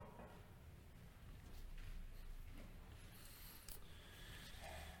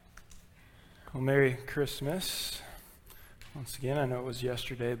Well, Merry Christmas. Once again, I know it was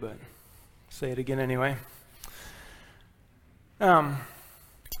yesterday, but say it again anyway. I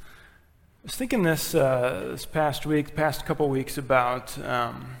was thinking this past couple weeks about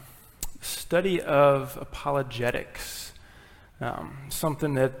study of apologetics,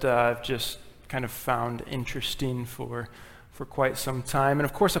 something that I've just kind of found interesting for quite some time. And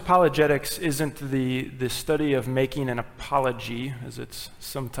of course, apologetics isn't the study of making an apology, as it's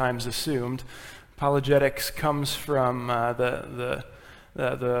sometimes assumed. Apologetics comes from the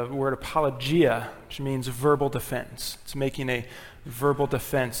word apologia, which means verbal defense. It's making a verbal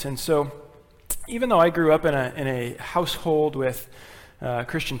defense. And so, even though I grew up in a household with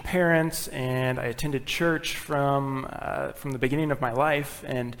Christian parents, and I attended church from the beginning of my life,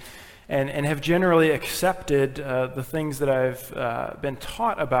 and have generally accepted the things that I've been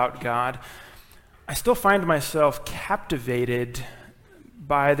taught about God, I still find myself captivated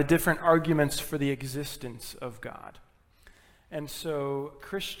by the different arguments for the existence of God. And so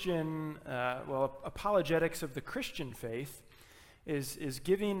apologetics of the Christian faith is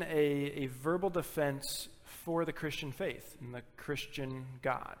giving a verbal defense for the Christian faith and the Christian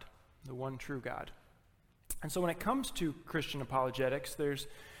God, the one true God. And so when it comes to Christian apologetics, there's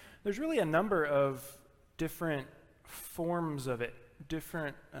really a number of different forms of it,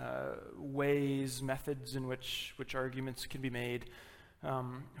 different ways, methods in which arguments can be made.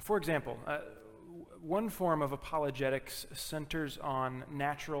 For example, one form of apologetics centers on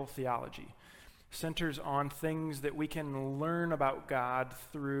natural theology, centers on things that we can learn about God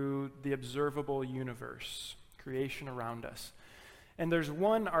through the observable universe, creation around us. And there's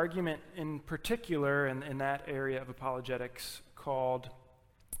one argument in particular in that area of apologetics called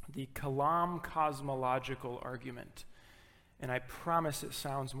the Kalam cosmological argument. And I promise it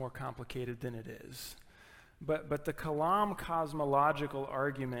sounds more complicated than it is. But the Kalam cosmological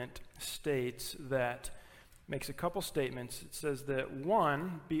argument makes a couple statements. It says that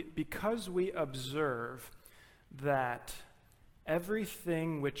one, because we observe that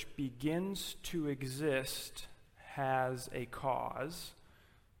everything which begins to exist has a cause.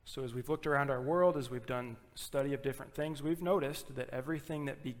 So as we've looked around our world, as we've done study of different things, we've noticed that everything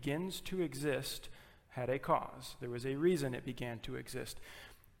that begins to exist had a cause. There was a reason it began to exist.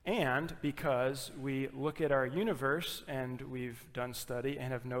 And because we look at our universe, and we've done study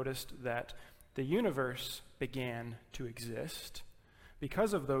and have noticed that the universe began to exist,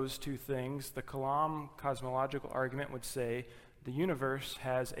 because of those two things, the Kalam cosmological argument would say the universe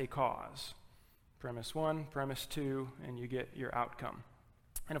has a cause. Premise one, premise two, and you get your outcome.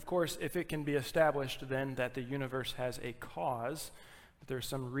 And of course, if it can be established then that the universe has a cause, that there's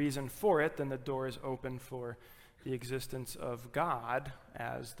some reason for it, then the door is open for the existence of God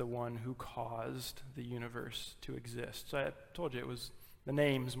as the one who caused the universe to exist. So I told you the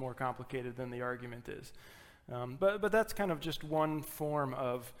name's more complicated than the argument is. But that's kind of just one form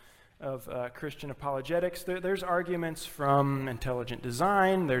of Christian apologetics. There's arguments from intelligent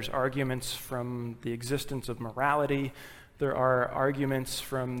design. There's arguments from the existence of morality. There are arguments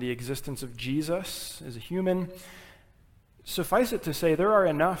from the existence of Jesus as a human. Suffice it to say, there are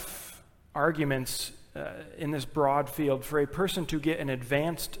enough arguments in this broad field for a person to get an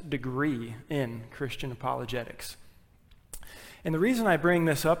advanced degree in Christian apologetics. And the reason I bring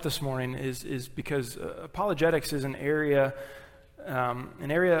this up this morning is because apologetics is an area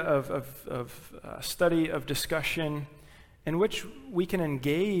of study, of discussion, in which we can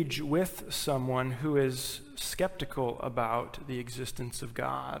engage with someone who is skeptical about the existence of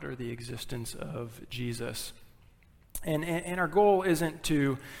God or the existence of Jesus. And our goal isn't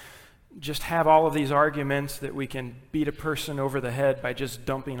to just have all of these arguments that we can beat a person over the head by just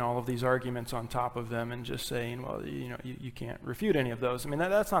dumping all of these arguments on top of them and just saying, well, you can't refute any of those. I mean,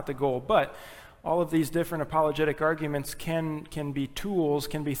 that's not the goal, but all of these different apologetic arguments can be tools,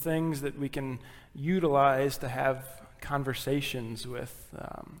 can be things that we can utilize to have conversations with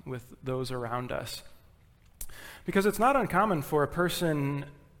those around us. Because it's not uncommon for a person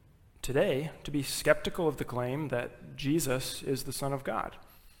today to be skeptical of the claim that Jesus is the Son of God.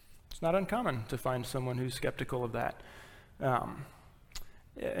 It's not uncommon to find someone who's skeptical of that.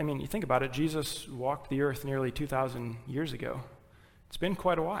 You think about it, Jesus walked the earth nearly 2,000 years ago. It's been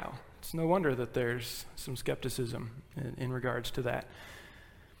quite a while. It's no wonder that there's some skepticism in regards to that.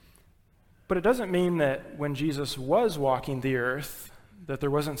 But it doesn't mean that when Jesus was walking the earth that there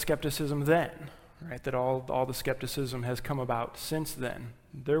wasn't skepticism then, right? That all the skepticism has come about since then.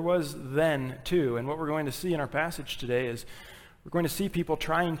 There was then too, and what we're going to see in our passage today is we're going to see people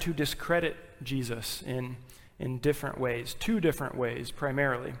trying to discredit Jesus in different ways, two different ways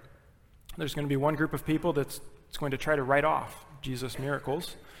primarily. There's going to be one group of people that's going to try to write off Jesus'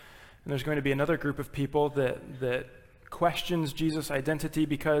 miracles, And there's going to be another group of people that questions Jesus' identity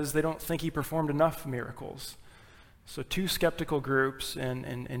because they don't think he performed enough miracles. So two skeptical groups,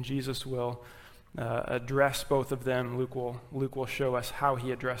 and Jesus will address both of them. Luke will show us how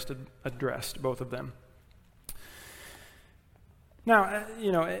he addressed both of them. Now,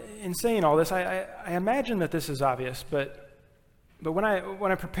 in saying all this, I imagine that this is obvious, but when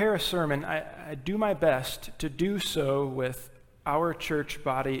I prepare a sermon, I do my best to do so with our church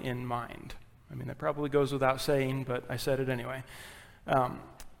body in mind. I mean, that probably goes without saying, but I said it anyway. I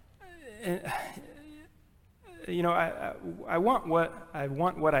want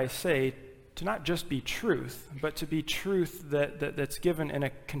what I say to not just be truth, but to be truth that's given in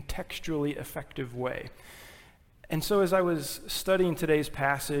a contextually effective way. And so as I was studying today's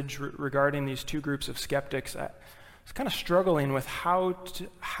passage regarding these two groups of skeptics, I was kind of struggling with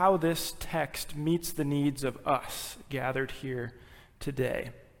how this text meets the needs of us gathered here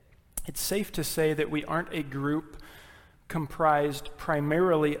today. It's safe to say that we aren't a group comprised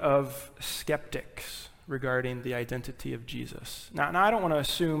primarily of skeptics regarding the identity of Jesus. Now I don't want to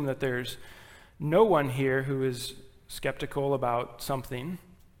assume that there's no one here who is skeptical about something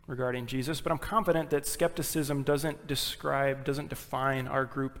regarding Jesus, but I'm confident that skepticism doesn't define our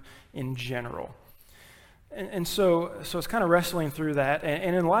group in general. And so it's kind of wrestling through that.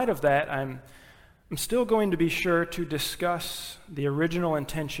 And in light of that, I'm still going to be sure to discuss the original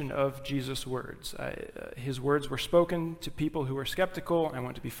intention of Jesus' words. His words were spoken to people who were skeptical. I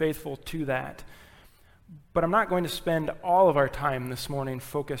want to be faithful to that. But I'm not going to spend all of our time this morning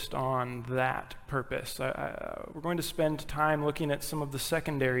focused on that purpose. We're going to spend time looking at some of the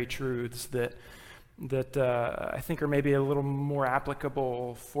secondary truths that I think are maybe a little more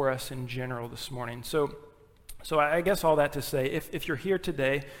applicable for us in general this morning. So I guess all that to say, if you're here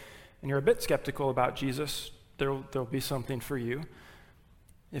today and you're a bit skeptical about Jesus, there'll be something for you.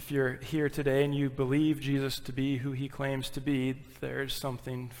 If you're here today and you believe Jesus to be who he claims to be, there's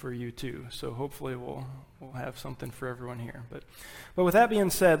something for you too. So hopefully we'll have something for everyone here. But with that being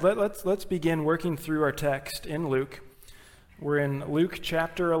said, let's begin working through our text in Luke. We're in Luke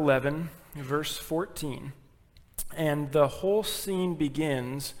chapter 11, verse 14. And the whole scene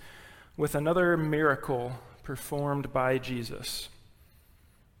begins with another miracle performed by Jesus.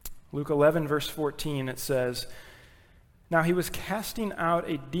 Luke 11, verse 14, it says, "Now he was casting out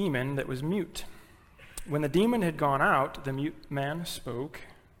a demon that was mute. When the demon had gone out, the mute man spoke,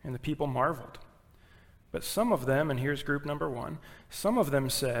 and the people marveled. But some of them," and here's group number one, "some of them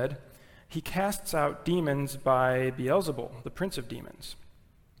said, 'He casts out demons by Beelzebul, the prince of demons.'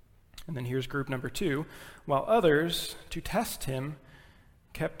 And then here's group number two, while others, to test him,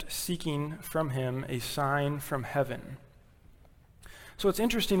 kept seeking from him a sign from heaven." So it's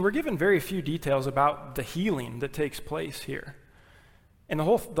interesting, we're given very few details about the healing that takes place here. And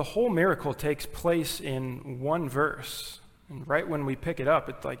the whole miracle takes place in one verse. And right when we pick it up,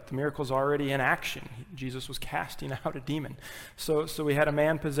 it's like the miracle's already in action. Jesus was casting out a demon. So we had a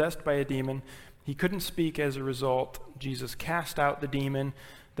man possessed by a demon. He couldn't speak as a result. Jesus cast out the demon.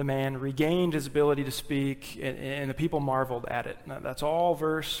 The man regained his ability to speak, and the people marveled at it. Now, that's all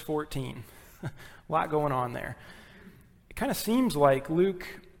verse 14. A lot going on there. It kind of seems like Luke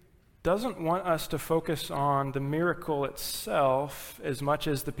doesn't want us to focus on the miracle itself as much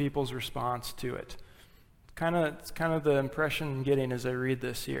as the people's response to it. It's kind of the impression I'm getting as I read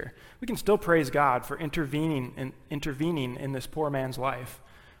this here. We can still praise God for intervening in this poor man's life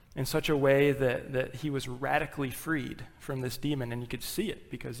in such a way that he was radically freed from this demon, and you could see it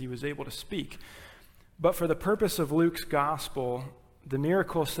because he was able to speak. But for the purpose of Luke's gospel, the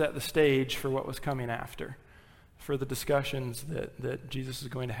miracle set the stage for what was coming after, for the discussions that Jesus is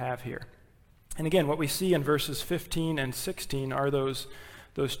going to have here. And again, what we see in verses 15 and 16 are those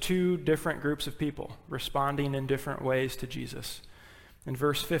two different groups of people responding in different ways to Jesus. In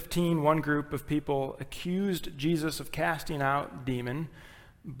verse 15, one group of people accused Jesus of casting out demon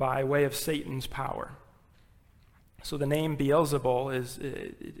by way of Satan's power. So the name Beelzebul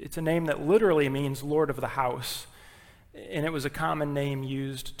it's a name that literally means Lord of the House, and it was a common name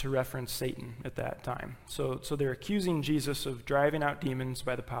used to reference Satan at that time. So they're accusing Jesus of driving out demons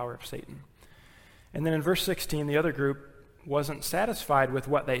by the power of Satan. And then in verse 16, the other group wasn't satisfied with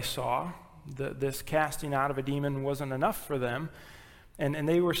what they saw. This casting out of a demon wasn't enough for them, and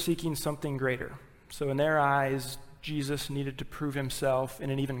they were seeking something greater. So in their eyes, Jesus needed to prove himself in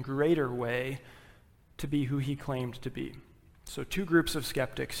an even greater way to be who he claimed to be. So two groups of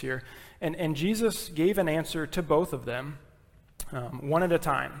skeptics here. And Jesus gave an answer to both of them, one at a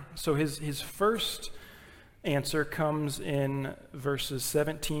time. So his first answer comes in verses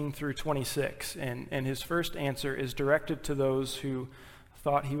 17 through 26. And his first answer is directed to those who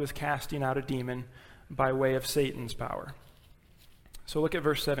thought he was casting out a demon by way of Satan's power. So look at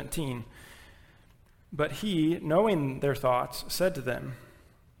verse 17. But he, knowing their thoughts, said to them,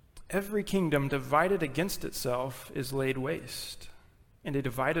 "Every kingdom divided against itself is laid waste, and a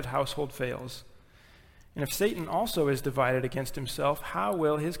divided household fails. And if Satan also is divided against himself, how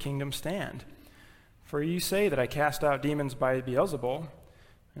will his kingdom stand? For you say that I cast out demons by Beelzebul,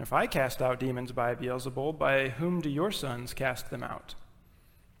 and if I cast out demons by Beelzebul, by whom do your sons cast them out?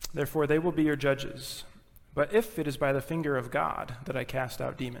 Therefore they will be your judges. But if it is by the finger of God that I cast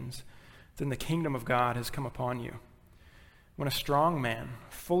out demons, then the kingdom of God has come upon you. When a strong man,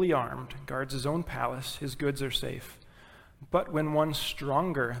 fully armed, guards his own palace, his goods are safe. But when one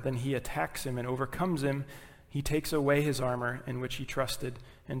stronger than he attacks him and overcomes him, he takes away his armor in which he trusted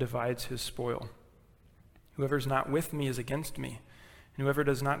and divides his spoil. Whoever is not with me is against me, and whoever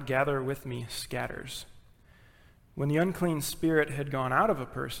does not gather with me scatters. When the unclean spirit has gone out of a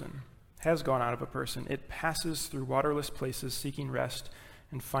person, it passes through waterless places seeking rest,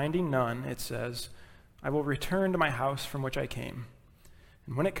 and finding none, it says, I will return to my house from which I came.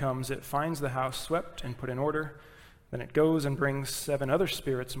 And when it comes, it finds the house swept and put in order. Then it goes and brings 7 other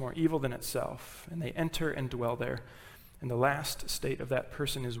spirits more evil than itself, and they enter and dwell there. And the last state of that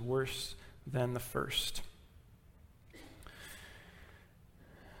person is worse than the first."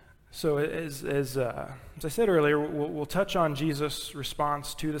 So as I said earlier, we'll touch on Jesus'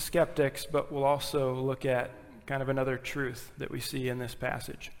 response to the skeptics, but we'll also look at kind of another truth that we see in this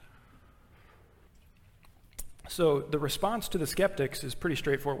passage. So the response to the skeptics is pretty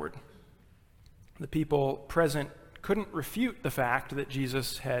straightforward. The people present couldn't refute the fact that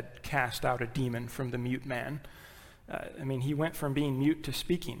Jesus had cast out a demon from the mute man. He went from being mute to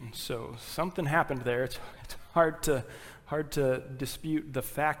speaking, so something happened there. It's hard to dispute the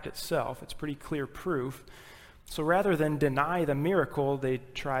fact itself. It's pretty clear proof. So rather than deny the miracle, they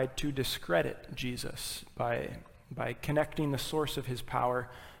tried to discredit Jesus by connecting the source of his power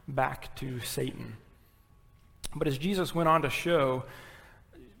back to Satan. But as Jesus went on to show,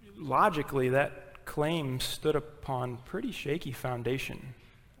 logically that claim stood upon pretty shaky foundation.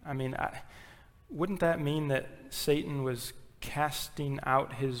 Wouldn't that mean that Satan was casting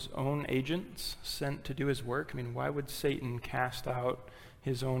out his own agents sent to do his work? Why would Satan cast out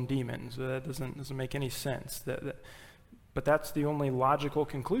his own demons? That doesn't make any sense. But that's the only logical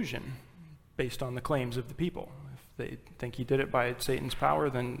conclusion based on the claims of the people. If they think he did it by Satan's power,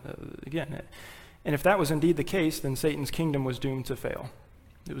 then and if that was indeed the case, then Satan's kingdom was doomed to fail.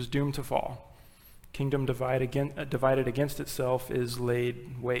 It was doomed to fall. Kingdom divided against itself is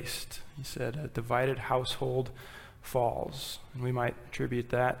laid waste. He said, a divided household falls. And we might attribute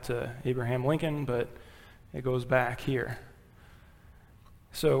that to Abraham Lincoln, but it goes back here.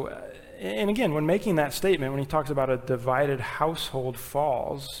 So, and again, when making that statement, when he talks about a divided household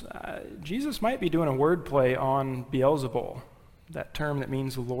falls, Jesus might be doing a wordplay on Beelzebul, that term that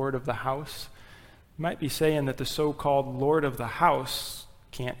means Lord of the house. He might be saying that the so-called Lord of the house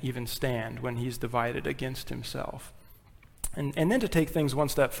can't even stand when he's divided against himself. And then to take things one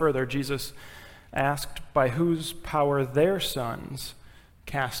step further, Jesus asked by whose power their sons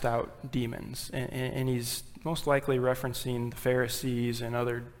cast out demons. And he's most likely referencing the Pharisees and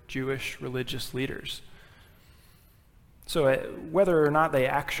other Jewish religious leaders. So whether or not they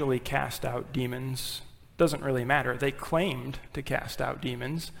actually cast out demons doesn't really matter. They claimed to cast out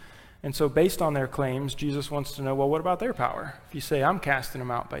demons. And so based on their claims, Jesus wants to know, well, what about their power? If you say I'm casting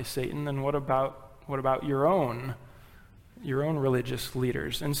them out by Satan, then what about your own religious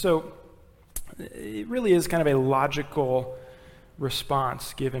leaders? And so it really is kind of a logical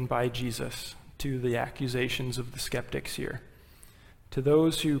response given by Jesus to the accusations of the skeptics here. To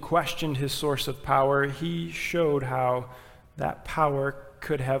those who questioned his source of power, he showed how that power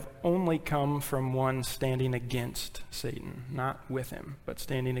could have only come from one standing against Satan, not with him, but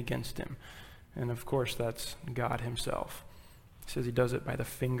standing against him. And of course, that's God himself. He says he does it by the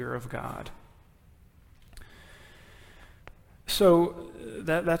finger of God. So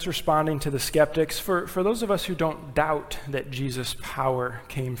that's responding to the skeptics. For those of us who don't doubt that Jesus' power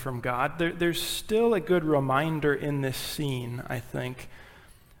came from God, there's still a good reminder in this scene, I think,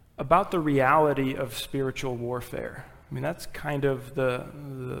 about the reality of spiritual warfare. That's kind of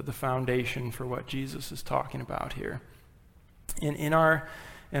the foundation for what Jesus is talking about here. In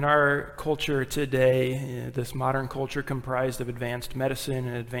our culture today, this modern culture comprised of advanced medicine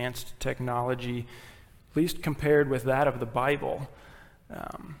and advanced technology, at least compared with that of the Bible,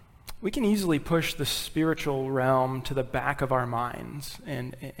 we can easily push the spiritual realm to the back of our minds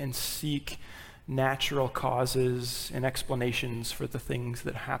and seek natural causes and explanations for the things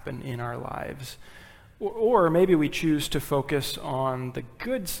that happen in our lives. Or maybe we choose to focus on the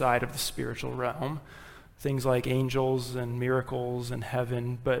good side of the spiritual realm, things like angels and miracles and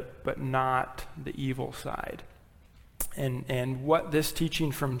heaven, but not the evil side. And what this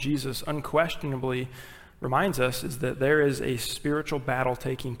teaching from Jesus unquestionably reminds us is that there is a spiritual battle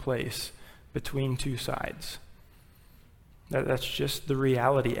taking place between two sides. That's just the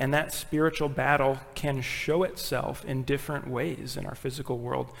reality. And that spiritual battle can show itself in different ways in our physical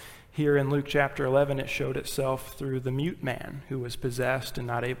world. Here in Luke chapter 11, it showed itself through the mute man who was possessed and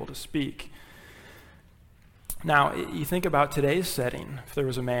not able to speak. Now, you think about today's setting. If there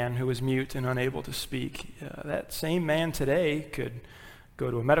was a man who was mute and unable to speak, that same man today could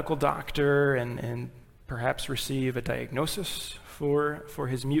go to a medical doctor and perhaps receive a diagnosis for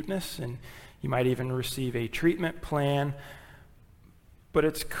his muteness, and you might even receive a treatment plan. But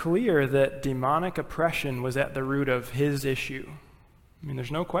it's clear that demonic oppression was at the root of his issue. I mean,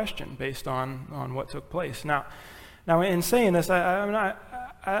 there's no question based on what took place. Now, in saying this,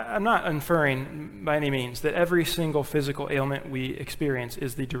 I'm not inferring by any means that every single physical ailment we experience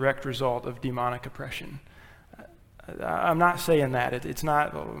is the direct result of demonic oppression. I'm not saying that. It's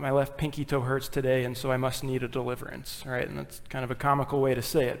not, my left pinky toe hurts today, and so I must need a deliverance, right? And that's kind of a comical way to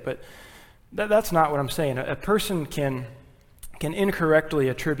say it, but that's not what I'm saying. A person can incorrectly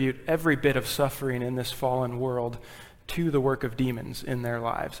attribute every bit of suffering in this fallen world to the work of demons in their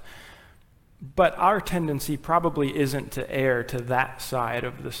lives. But our tendency probably isn't to err to that side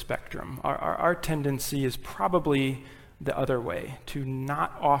of the spectrum. Our tendency is probably the other way, to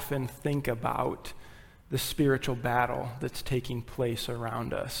not often think about the spiritual battle that's taking place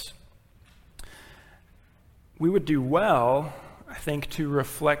around us. We would do well, I think, to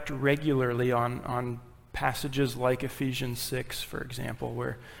reflect regularly on passages like Ephesians 6, for example,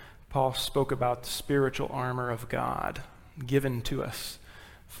 where Paul spoke about the spiritual armor of God given to us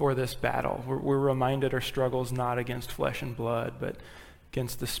for this battle. We're reminded our struggle is not against flesh and blood, but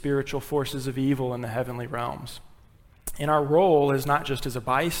against the spiritual forces of evil in the heavenly realms. And our role is not just as a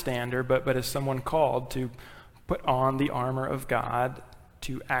bystander, but as someone called to put on the armor of God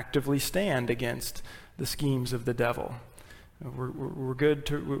to actively stand against the schemes of the devil.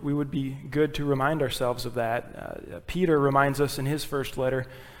 We would be good to remind ourselves of that. Peter reminds us in his first letter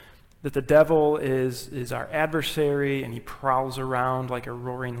that the devil is our adversary, and he prowls around like a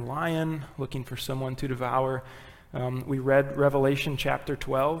roaring lion looking for someone to devour. We read Revelation chapter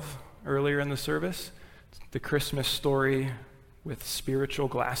 12 earlier in the service, the Christmas story with spiritual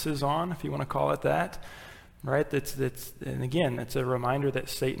glasses on, if you want to call it that. Right? And again, it's a reminder that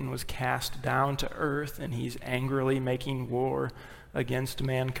Satan was cast down to earth and he's angrily making war against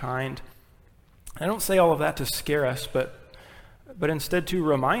mankind. I don't say all of that to scare us, but instead to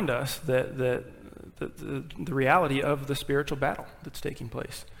remind us that the reality of the spiritual battle that's taking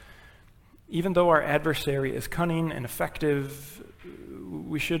place. Even though our adversary is cunning and effective,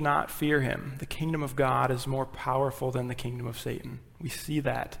 we should not fear him. The kingdom of God is more powerful than the kingdom of Satan. We see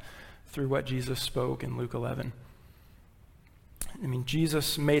that through what Jesus spoke in Luke 11. I mean,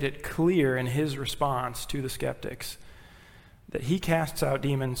 Jesus made it clear in his response to the skeptics that he casts out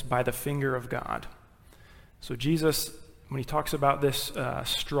demons by the finger of God. So Jesus, when he talks about this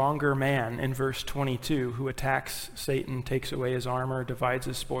stronger man in verse 22 who attacks Satan, takes away his armor, divides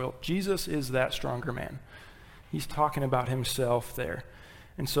his spoil, Jesus is that stronger man. He's talking about himself there.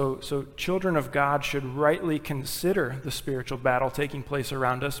 And so children of God should rightly consider the spiritual battle taking place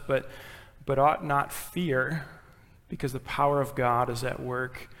around us, but ought not fear, because the power of God is at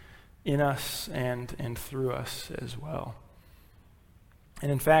work in us and through us as well.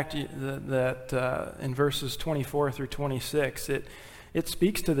 And in fact, that in verses 24 through 26, it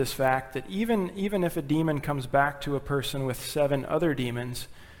speaks to this fact that even if a demon comes back to a person with 7 other demons,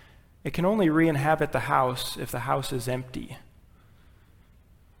 it can only re-inhabit the house if the house is empty.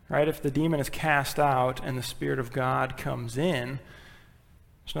 Right? If the demon is cast out and the Spirit of God comes in,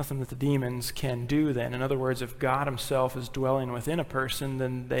 there's nothing that the demons can do then. In other words, if God himself is dwelling within a person,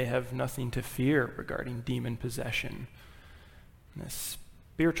 then they have nothing to fear regarding demon possession. And this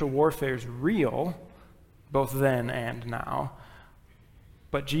spiritual warfare is real, both then and now,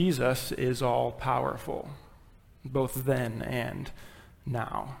 but Jesus is all powerful, both then and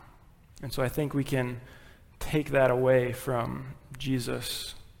now. And so I think we can take that away from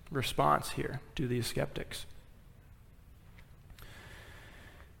Jesus' response here to these skeptics.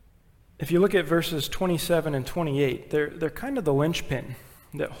 If you look at verses 27 and 28, they're kind of the linchpin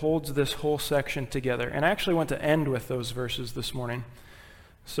that holds this whole section together. And I actually want to end with those verses this morning.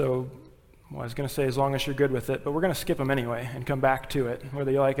 So, I was going to say as long as you're good with it, but we're going to skip them anyway and come back to it,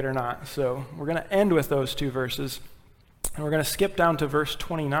 whether you like it or not. So we're going to end with those 2 verses, and we're going to skip down to verse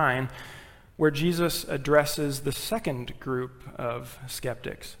 29, where Jesus addresses the second group of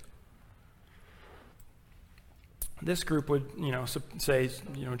skeptics. This group would, say,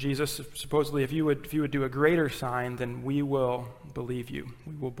 Jesus, supposedly, if you would do a greater sign, then we will believe you.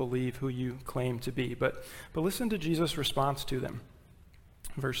 We will believe who you claim to be. But listen to Jesus' response to them.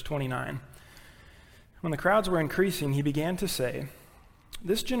 Verse 29. When the crowds were increasing, he began to say,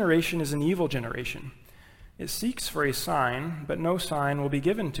 "This generation is an evil generation. It seeks for a sign, but no sign will be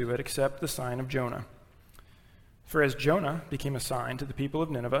given to it except the sign of Jonah. For as Jonah became a sign to the people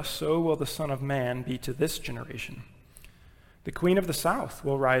of Nineveh, so will the Son of Man be to this generation. The queen of the south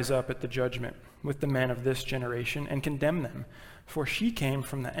will rise up at the judgment with the men of this generation and condemn them, for she came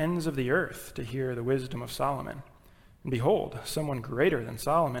from the ends of the earth to hear the wisdom of Solomon. And behold, someone greater than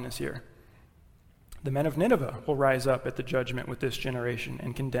Solomon is here. The men of Nineveh will rise up at the judgment with this generation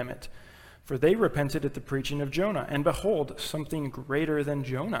and condemn it, for they repented at the preaching of Jonah, and behold, something greater than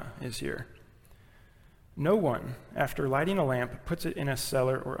Jonah is here. No one, after lighting a lamp, puts it in a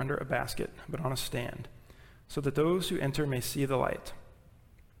cellar or under a basket, but on a stand, so that those who enter may see the light.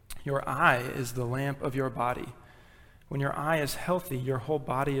 Your eye is the lamp of your body. When your eye is healthy, your whole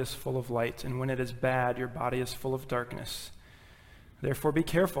body is full of light, and when it is bad, your body is full of darkness. Therefore be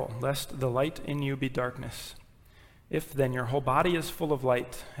careful, lest the light in you be darkness. If then your whole body is full of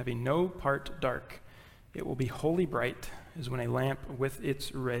light, having no part dark, it will be wholly bright, as when a lamp with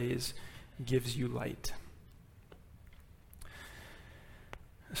its rays gives you light."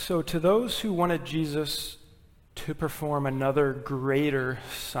 So to those who wanted Jesus to perform another greater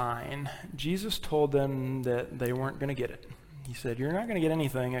sign, Jesus told them that they weren't going to get it. He said, "You're not going to get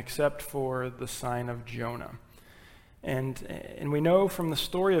anything except for the sign of Jonah." And we know from the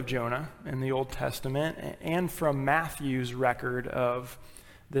story of Jonah in the Old Testament and from Matthew's record of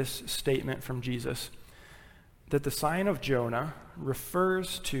this statement from Jesus that the sign of Jonah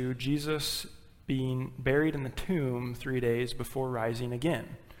refers to Jesus being buried in the tomb 3 days before rising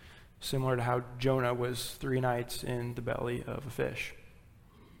again, similar to how Jonah was 3 nights in the belly of a fish.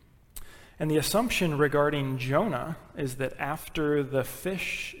 And the assumption regarding Jonah is that after the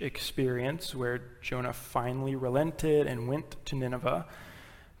fish experience, where Jonah finally relented and went to Nineveh,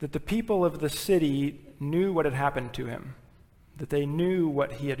 that the people of the city knew what had happened to him, that they knew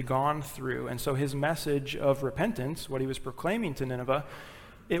what he had gone through. And so his message of repentance, what he was proclaiming to Nineveh,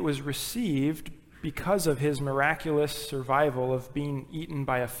 it was received because of his miraculous survival of being eaten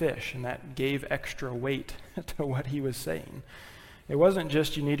by a fish, and that gave extra weight to what he was saying. It wasn't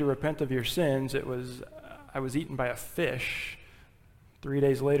just you need to repent of your sins. It was, I was eaten by a fish. 3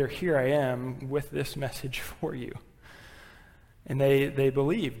 days later, here I am with this message for you. And they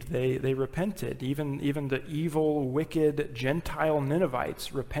believed. They repented. Even the evil, wicked Gentile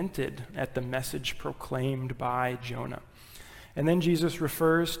Ninevites repented at the message proclaimed by Jonah. And then Jesus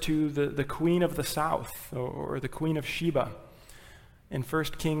refers to the queen of the south, or the queen of Sheba. In 1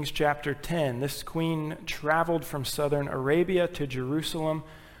 Kings chapter 10, this queen traveled from southern Arabia to Jerusalem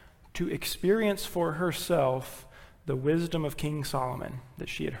to experience for herself the wisdom of King Solomon that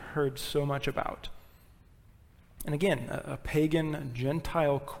she had heard so much about. And again, a pagan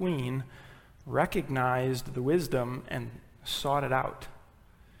Gentile queen recognized the wisdom and sought it out.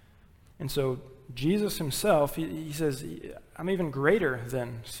 And so Jesus himself, he says, I'm even greater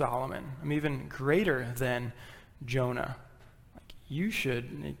than Solomon. I'm even greater than Jonah. You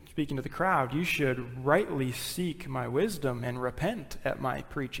should, speaking to the crowd, you should rightly seek my wisdom and repent at my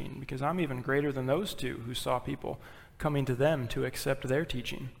preaching, because I'm even greater than those two who saw people coming to them to accept their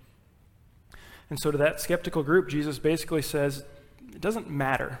teaching. And so to that skeptical group, Jesus basically says, it doesn't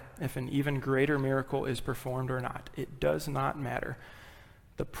matter if an even greater miracle is performed or not. It does not matter.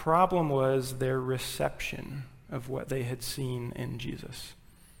 The problem was their reception of what they had seen in Jesus.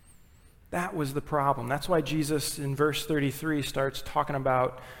 That was the problem. That's why Jesus in verse 33 starts talking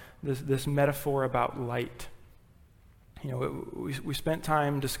about this metaphor about light. We spent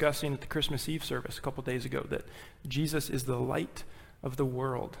time discussing at the Christmas Eve service a couple days ago that Jesus is the light of the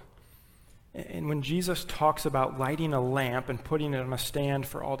world. And when Jesus talks about lighting a lamp and putting it on a stand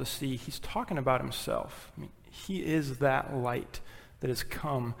for all to see, he's talking about himself. He is that light that has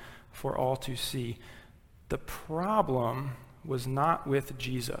come for all to see. The problem was not with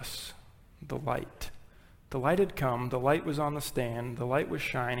Jesus, the light. The light had come, the light was on the stand, the light was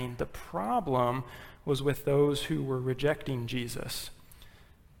shining. The problem was with those who were rejecting Jesus,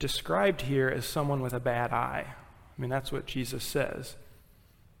 described here as someone with a bad eye. That's what Jesus says.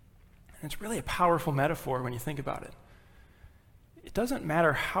 And it's really a powerful metaphor when you think about it. It doesn't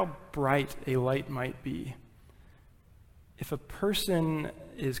matter how bright a light might be. If a person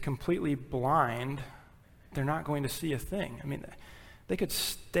is completely blind, they're not going to see a thing. They could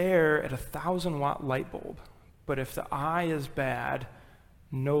stare at a 1,000-watt light bulb, but if the eye is bad,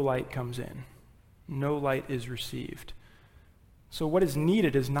 no light comes in. No light is received. So what is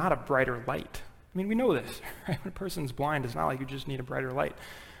needed is not a brighter light. I mean, we know this, right? When a person's blind, it's not like you just need a brighter light.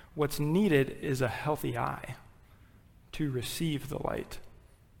 What's needed is a healthy eye to receive the light.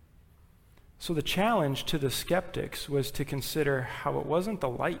 So the challenge to the skeptics was to consider how it wasn't the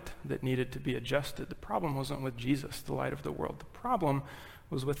light that needed to be adjusted. The problem wasn't with Jesus, the light of the world. The problem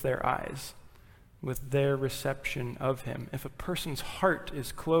was with their eyes, with their reception of him. If a person's heart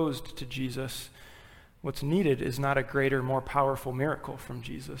is closed to Jesus, what's needed is not a greater, more powerful miracle from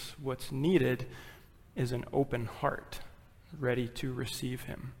Jesus. What's needed is an open heart, ready to receive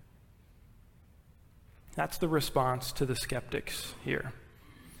him. That's the response to the skeptics here.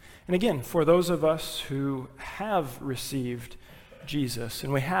 And again, for those of us who have received Jesus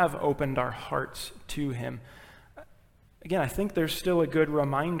and we have opened our hearts to him, again, I think there's still a good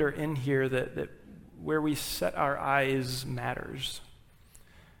reminder in here that where we set our eyes matters.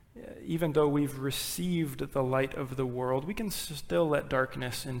 Even though we've received the light of the world, we can still let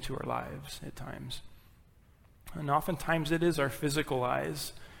darkness into our lives at times. And oftentimes it is our physical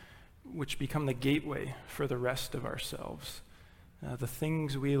eyes which become the gateway for the rest of ourselves. The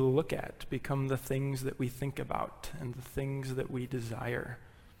things we look at become the things that we think about and the things that we desire.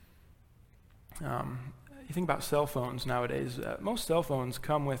 You think about cell phones nowadays. Most cell phones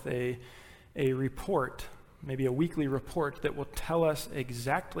come with a report, maybe a weekly report, that will tell us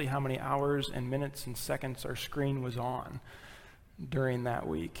exactly how many hours and minutes and seconds our screen was on during that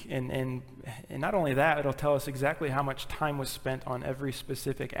week. And not only that, it'll tell us exactly how much time was spent on every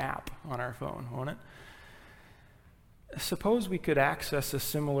specific app on our phone, won't it? Suppose we could access a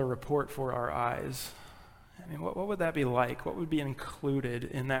similar report for our eyes. I mean, what would that be like? What would be included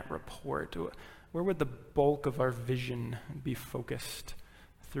in that report? Where would the bulk of our vision be focused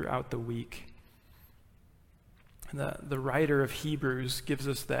throughout the week? The writer of Hebrews gives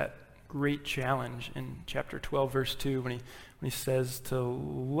us that great challenge in chapter 12, verse 2, when he says to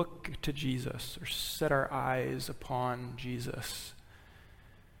look to Jesus or set our eyes upon Jesus.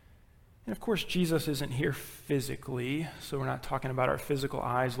 And of course, Jesus isn't here physically, so we're not talking about our physical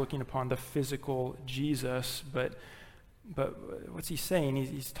eyes looking upon the physical Jesus, but what's he saying?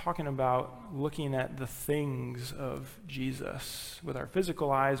 He's talking about looking at the things of Jesus with our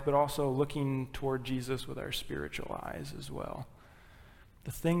physical eyes, but also looking toward Jesus with our spiritual eyes as well.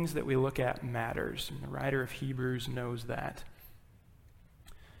 The things that we look at matters, and the writer of Hebrews knows that.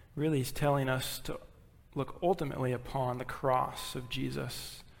 Really, he's telling us to look ultimately upon the cross of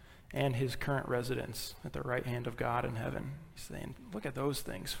Jesus and his current residence at the right hand of God in heaven. He's saying, look at those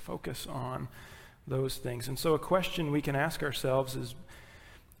things, focus on those things. And so a question we can ask ourselves is,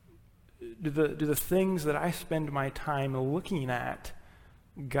 do the things that I spend my time looking at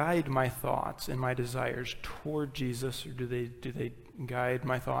guide my thoughts and my desires toward Jesus, or do they guide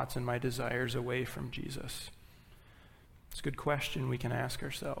my thoughts and my desires away from Jesus? It's a good question we can ask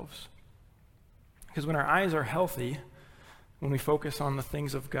ourselves. Because when our eyes are healthy, when we focus on the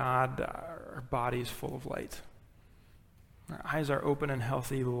things of God, our body is full of light. When our eyes are open and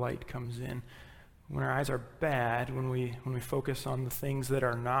healthy, light comes in. When our eyes are bad, when we focus on the things that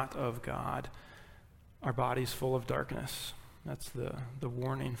are not of God, our body's full of darkness. That's the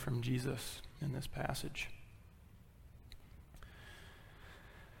warning from Jesus in this passage.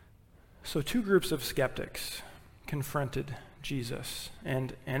 So 2 groups of skeptics confronted Jesus.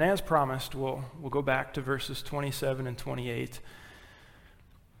 And as promised, we'll go back to verses 27 and 28.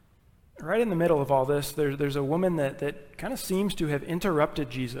 Right in the middle of all this, there's a woman that kind of seems to have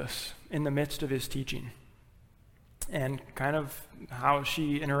interrupted Jesus in the midst of his teaching. And kind of how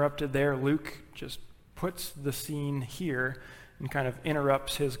she interrupted there, Luke just puts the scene here and kind of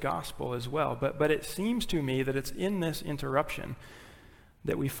interrupts his gospel as well. But it seems to me that it's in this interruption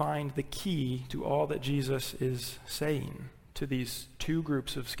that we find the key to all that Jesus is saying to these 2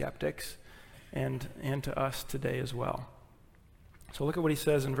 groups of skeptics and to us today as well. So look at what he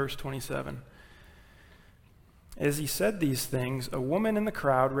says in verse 27. As he said these things, a woman in the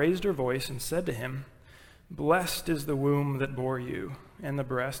crowd raised her voice and said to him, "Blessed is the womb that bore you, and the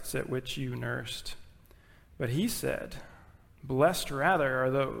breasts at which you nursed." But he said, "Blessed rather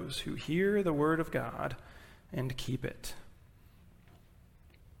are those who hear the word of God and keep it."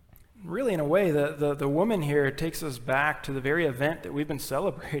 Really, in a way, the woman here takes us back to the very event that we've been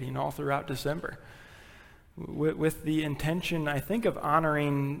celebrating all throughout December, with the intention, I think, of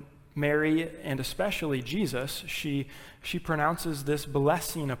honoring Mary and especially Jesus. She pronounces this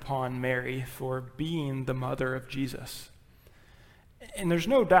blessing upon Mary for being the mother of Jesus. And there's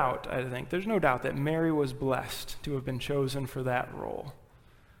no doubt, I think, there's no doubt that Mary was blessed to have been chosen for that role.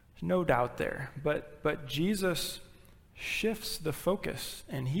 There's no doubt there. But Jesus shifts the focus,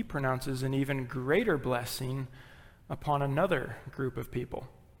 and he pronounces an even greater blessing upon another group of people.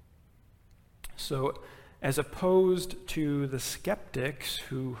 So, as opposed to the skeptics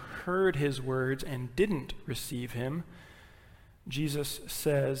who heard his words and didn't receive him, Jesus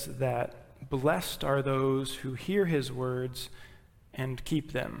says that blessed are those who hear his words and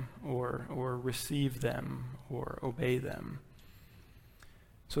keep them, or receive them, or obey them.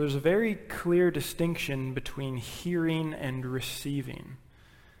 So there's a very clear distinction between hearing and receiving,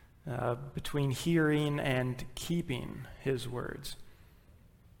 between hearing and keeping his words.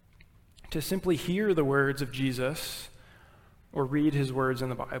 To simply hear the words of Jesus or read his words in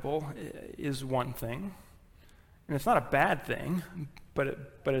the Bible is one thing. And it's not a bad thing, but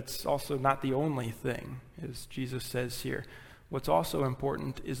it's also not the only thing, as Jesus says here. What's also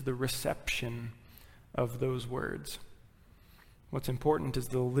important is the reception of those words. What's important is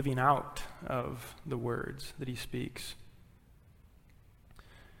the living out of the words that he speaks.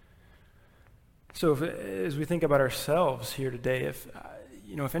 So as we think about ourselves here today, if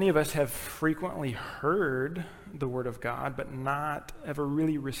any of us have frequently heard the word of God, but not ever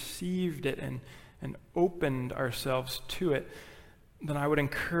really received it and opened ourselves to it, then I would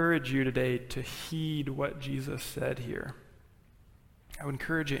encourage you today to heed what Jesus said here. I would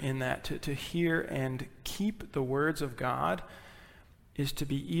encourage you in that, to hear and keep the words of God is to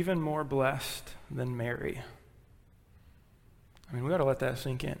be even more blessed than Mary. I mean, we got to let that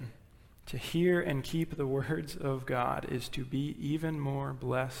sink in. To hear and keep the words of God is to be even more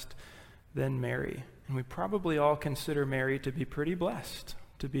blessed than Mary. And we probably all consider Mary to be pretty blessed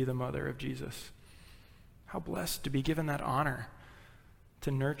to be the mother of Jesus. How blessed to be given that honor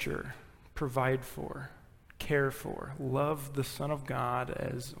to nurture, provide for, care for, love the Son of God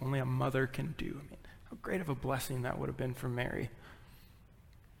as only a mother can do. I mean, how great of a blessing that would have been for Mary.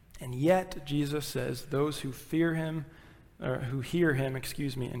 And yet, Jesus says, those who hear him,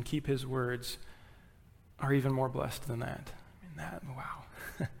 and keep his words are even more blessed than that. I mean,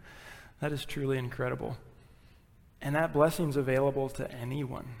 wow. That is truly incredible. And that blessing's available to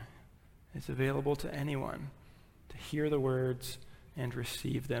anyone. It's available to anyone to hear the words and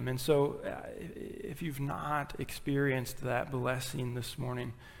receive them. And so, if you've not experienced that blessing this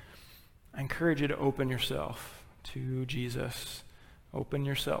morning, I encourage you to open yourself to Jesus. Open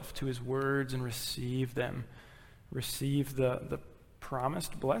yourself to his words and receive them. Receive the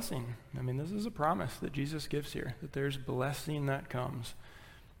promised blessing. I mean, this is a promise that Jesus gives here, that there's blessing that comes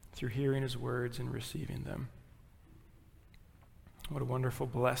through hearing his words and receiving them. What a wonderful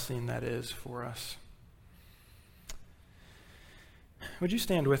blessing that is for us. Would you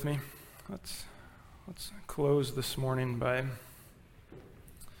stand with me? Let's close this morning by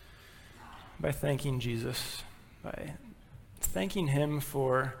thanking Jesus, by thanking him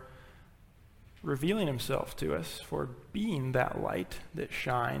for revealing himself to us, for being that light that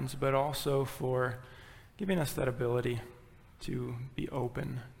shines, but also for giving us that ability to be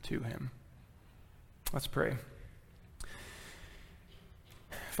open to him. Let's pray.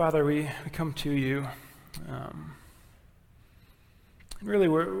 Father, we come to you. Really,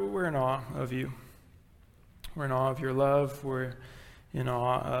 we're in awe of you. We're in awe of your love. We're in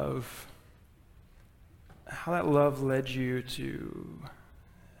awe of how that love led you to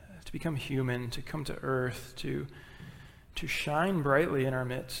become human, to come to earth, to shine brightly in our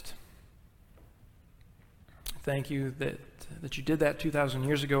midst. Thank you that you did that 2,000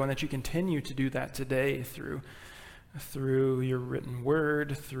 years ago and that you continue to do that today through your written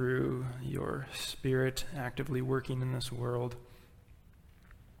word, through your Spirit actively working in this world.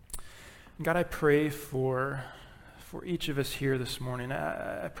 God, I pray for each of us here this morning.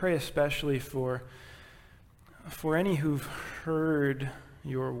 I pray especially for any who've heard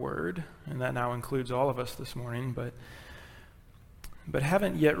your word, and that now includes all of us this morning, but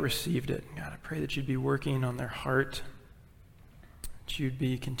haven't yet received it. God, I pray that you'd be working on their heart, that you'd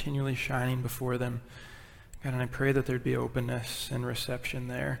be continually shining before them. God, and I pray that there'd be openness and reception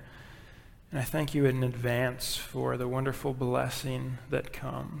there. And I thank you in advance for the wonderful blessing that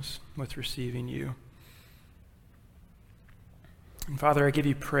comes with receiving you. And Father, I give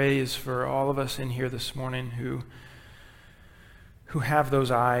you praise for all of us in here this morning who have those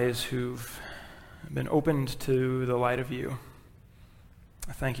eyes, who've been opened to the light of you.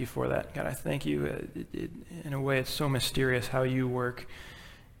 I thank you for that. God, I thank you. In a way, it's so mysterious how you work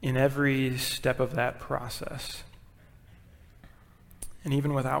in every step of that process. And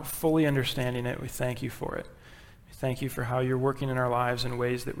even without fully understanding it, we thank you for it. We thank you for how you're working in our lives in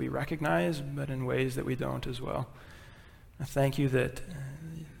ways that we recognize, but in ways that we don't as well. I thank you that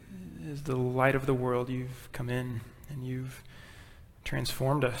as the light of the world, you've come in and you've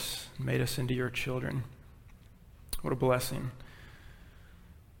transformed us, made us into your children. What a blessing.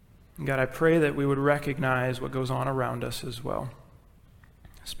 And God, I pray that we would recognize what goes on around us as well.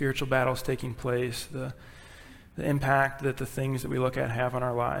 Spiritual battles taking place, the impact that the things that we look at have on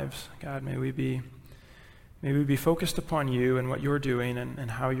our lives. God, may we be focused upon you and what you're doing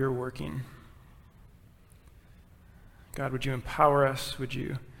and how you're working. God, would you empower us? Would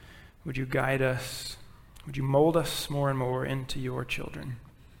you guide us? Would you mold us more and more into your children?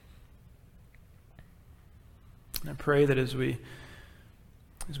 And I pray that as we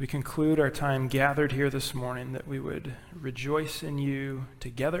conclude our time gathered here this morning, that we would rejoice in you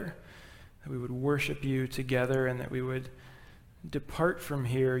together, that we would worship you together, and that we would depart from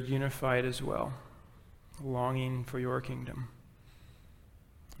here unified as well, longing for your kingdom.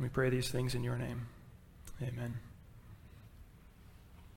 We pray these things in your name. Amen.